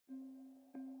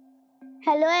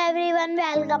Hello everyone,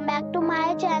 welcome back to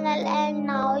my channel and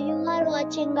now you are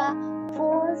watching a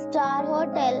 4-star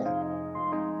hotel.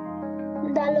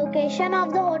 The location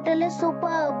of the hotel is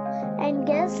superb and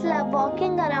guests love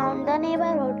walking around the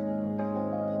neighborhood.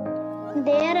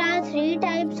 There are 3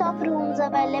 types of rooms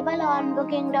available on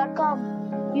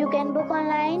booking.com. You can book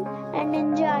online and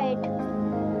enjoy it.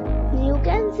 You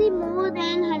can see more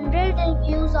than 100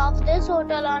 reviews of this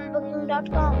hotel on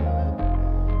booking.com.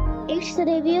 Its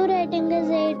review rating is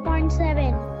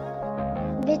 8.7,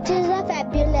 which is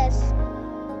fabulous.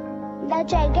 The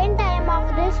check-in time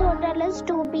of this hotel is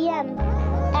 2 p.m.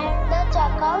 and the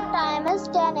checkout time is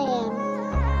 10 a.m.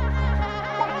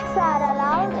 Pets are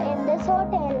allowed in this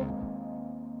hotel.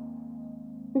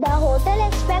 The hotel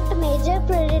accepts major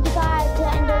credit cards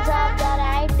and reserves the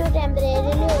right to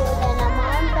temporarily hold an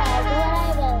amount prior to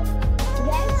arrival.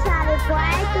 Guests are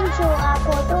required to show a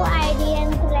photo ID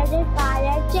and credit card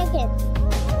at check-in.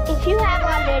 If you have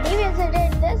already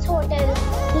visited this hotel,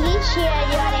 please share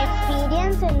your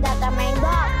experience in the comment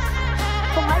box.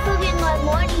 For booking or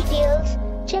more details,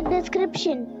 check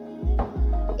description.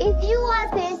 If you are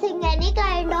facing any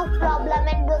kind of problem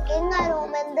in booking a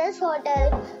room in this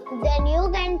hotel, then you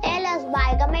can tell us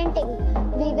by commenting.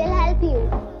 We will help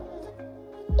you.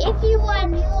 If you are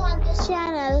new on this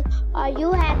channel or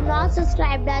you have not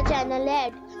subscribed our channel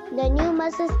yet, then you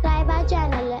must subscribe our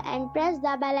channel and press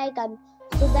the bell icon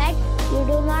so that you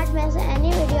do not miss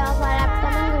any video of our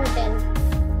upcoming hotel.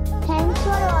 Thanks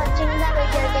for watching the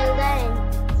video till the end.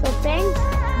 So friends,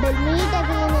 we'll meet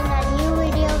again in a new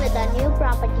video with a new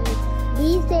property.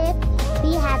 Be safe,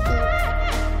 be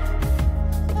happy.